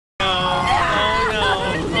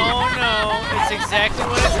exactly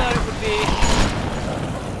what I thought it would be.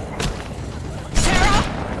 Sarah!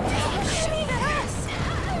 Shooting at us!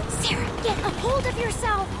 Sarah, get a hold of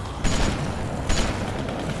yourself!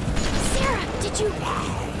 Sarah, did you...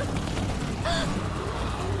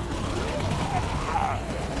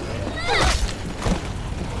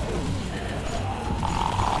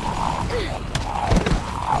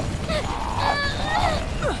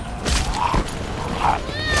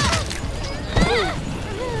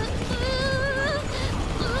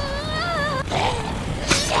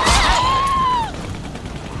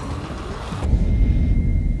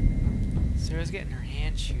 Sarah's getting her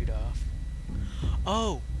hand chewed off.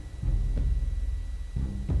 Oh!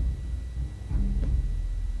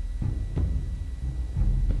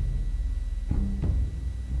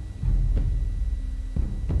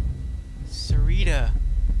 Sarita.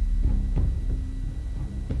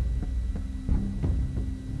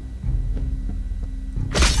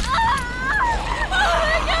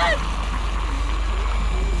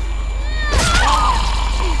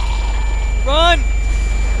 Run!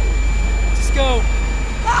 Just go.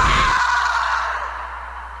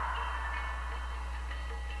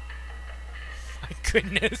 My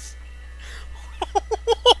goodness.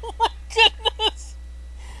 Oh my goodness.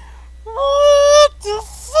 What the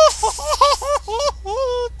fuck?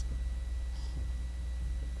 What?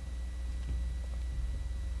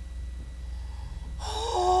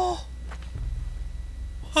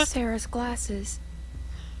 Sarah's glasses.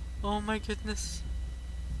 Oh my goodness.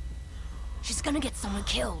 She's gonna get someone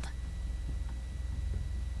killed.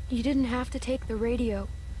 You didn't have to take the radio.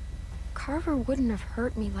 Carver wouldn't have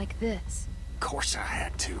hurt me like this. Of course I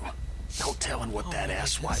had to. No telling what that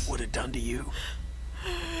asswipe would have done to you.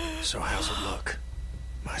 So how's it look?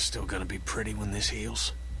 Am I still gonna be pretty when this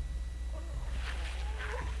heals?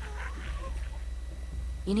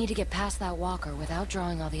 You need to get past that walker without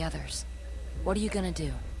drawing all the others. What are you gonna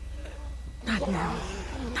do? Not now.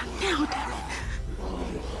 Not now, damn it.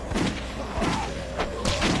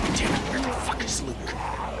 Damn it, where the fuck is Luke?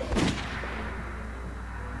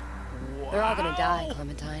 They're all gonna die,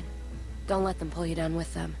 Clementine. Don't let them pull you down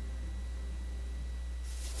with them.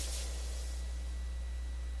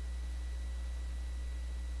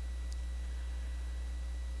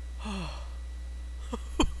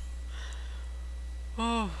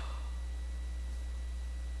 Oh.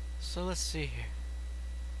 So let's see here.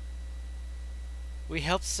 We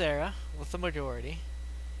helped Sarah with the majority.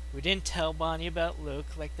 We didn't tell Bonnie about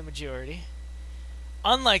Luke like the majority.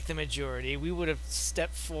 Unlike the majority, we would have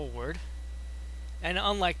stepped forward. And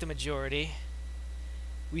unlike the majority,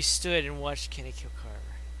 we stood and watched Kenny kill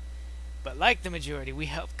Carver. But like the majority, we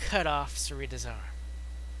helped cut off Sarita's arm.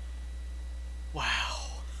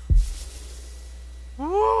 Wow.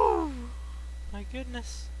 Woo! My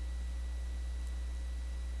goodness.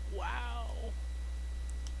 Wow.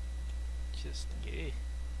 Just gay.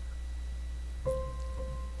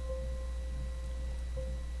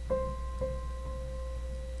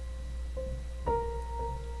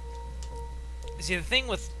 See, the thing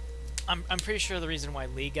with... I'm pretty sure the reason why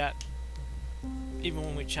Lee got... Even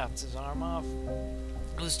when we chopped his arm off...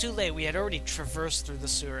 It was too late. We had already traversed through the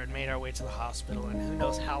sewer and made our way to the hospital, and who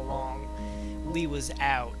knows how long Lee was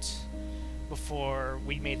out before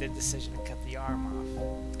we made the decision to cut the arm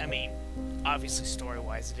off. I mean, obviously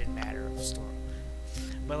story-wise it didn't matter of the story.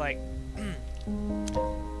 But like...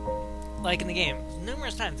 like in the game,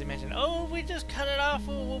 numerous times they mentioned, oh, we just cut it off,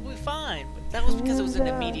 we'll be fine. But that was because it was an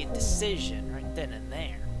immediate decision right then and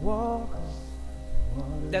there.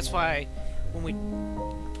 That's why when we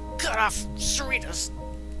cut off Sarita's,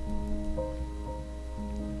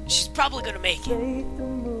 she's probably gonna make it.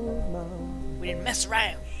 We didn't mess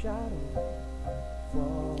around.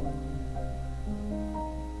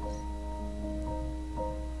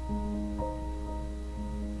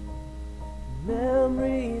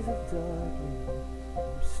 Memories of darkness,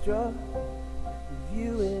 I'm struck with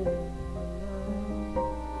you in the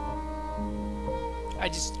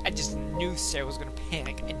night. I just knew Sarah was gonna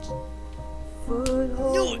panic. I just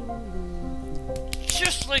Foothold knew it.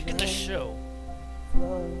 Just like in the show.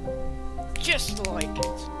 Just like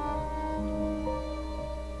it.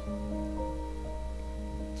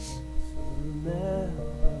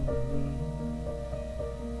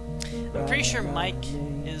 I'm pretty sure Mike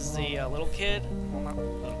is the little kid. Well, not the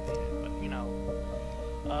little kid, but you know,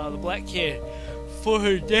 the black kid.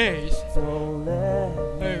 4 days.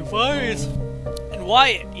 Hey, Wyatt. And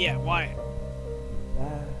Wyatt, yeah, Wyatt.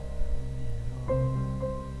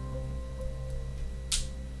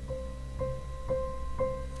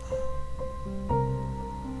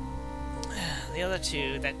 The other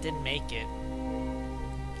two that didn't make it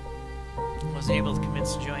was able to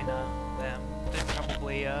convince to join them.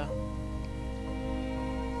 probably,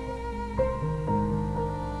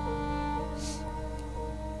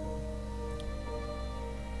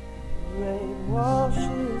 Rain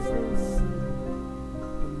washes the sea,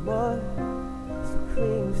 the mud still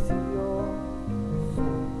clings to your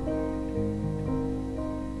soul.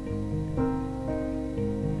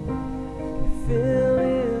 You fill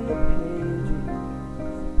in the pages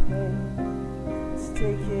of pain, it's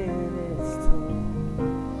taking its toll.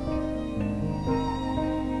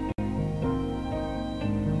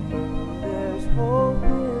 There's hope in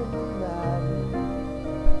the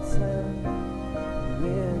madness, pretend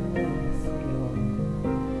we're in this alone.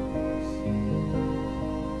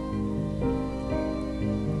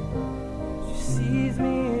 She sees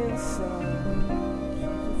me inside,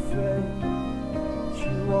 she's afraid that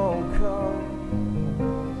you won't come.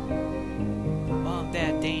 Mom,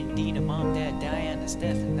 Dad, Dane, Dina, Mom, Dad, Diana,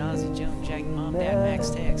 Stephen, Nazi, Joan, Jack, Mom, Dad, Max,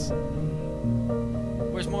 Tex.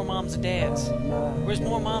 Where's more moms and dads? Where's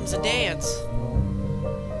more moms and dads?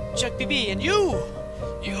 Chuck BB and you!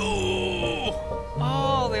 You!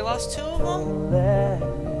 Oh, they lost 2 of them? Let me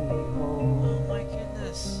hold Oh my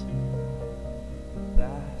goodness.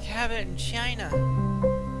 back. Cabot and China. Man,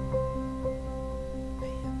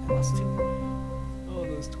 they lost 2. Oh,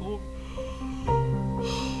 those 2.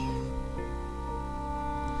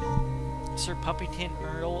 Sir Puppington,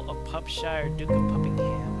 Earl of Pupshire, Duke of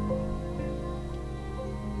Puppingham.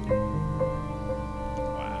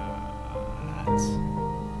 What?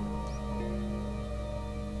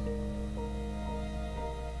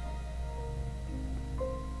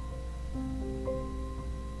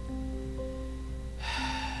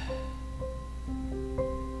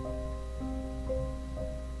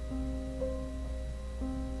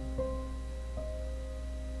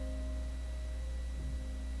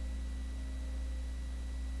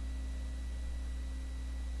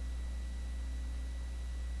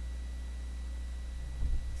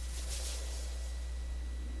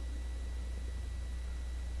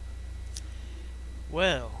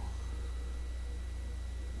 Well,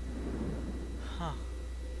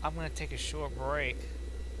 I'm gonna take a short break,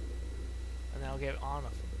 and then I'll get on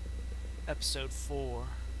with episode 4.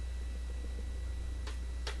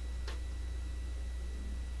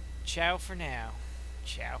 Ciao for now.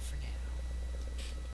 Ciao for now.